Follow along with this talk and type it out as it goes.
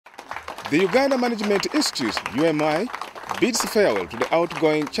The Uganda Management Institute, UMI, bids farewell to the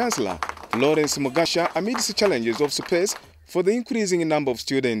outgoing Chancellor Florence Mugasha amidst challenges of space for the increasing number of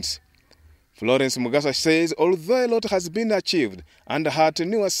students. Florence Mugasha says although a lot has been achieved under her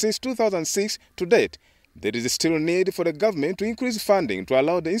tenure since 2006 to date, there is still need for the government to increase funding to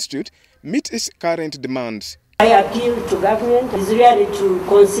allow the institute meet its current demands. My appeal to government is really to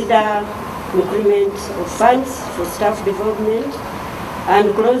consider increment of funds for staff development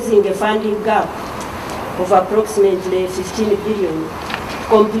and closing a funding gap of approximately 15 billion to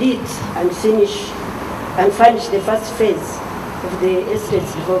complete and finish the first phase of the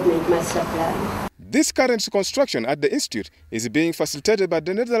Estates Development Master Plan. This current construction at the institute is being facilitated by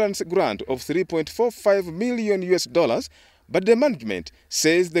the Netherlands grant of $3.45 million, but the management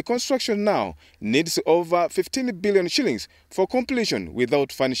says the construction now needs over 15 billion shillings for completion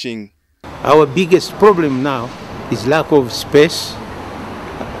without furnishing. Our biggest problem now is lack of space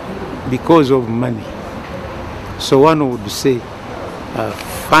because of money. So one would say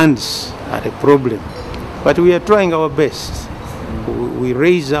funds are a problem, but we are trying our best. We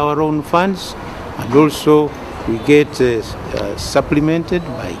raise our own funds and also we get supplemented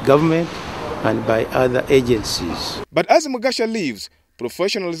by government and by other agencies. But as Mugasha leaves,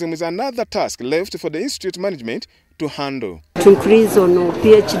 professionalism is another task left for the institute management to handle. To increase on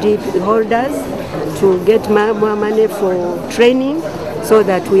PhD holders, to get more money for training so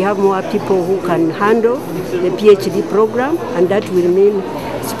that we have more people who can handle the PhD program, and that will mean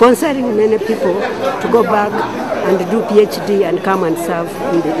sponsoring many people to go back and do PhD and come and serve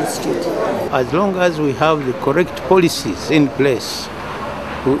in the institute. As long as we have the correct policies in place,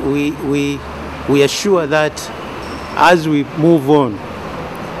 we assure that as we move on,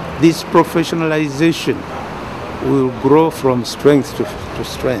 this professionalization will grow from strength to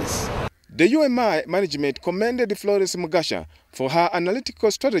strength. The UMI management commended Florence Mugasha for her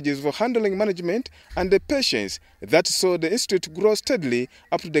analytical strategies for handling management and the patience that saw the institute grow steadily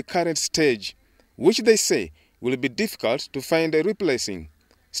up to the current stage, which they say will be difficult to find a replacing.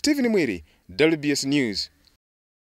 Stephen Mwiri, WBS News.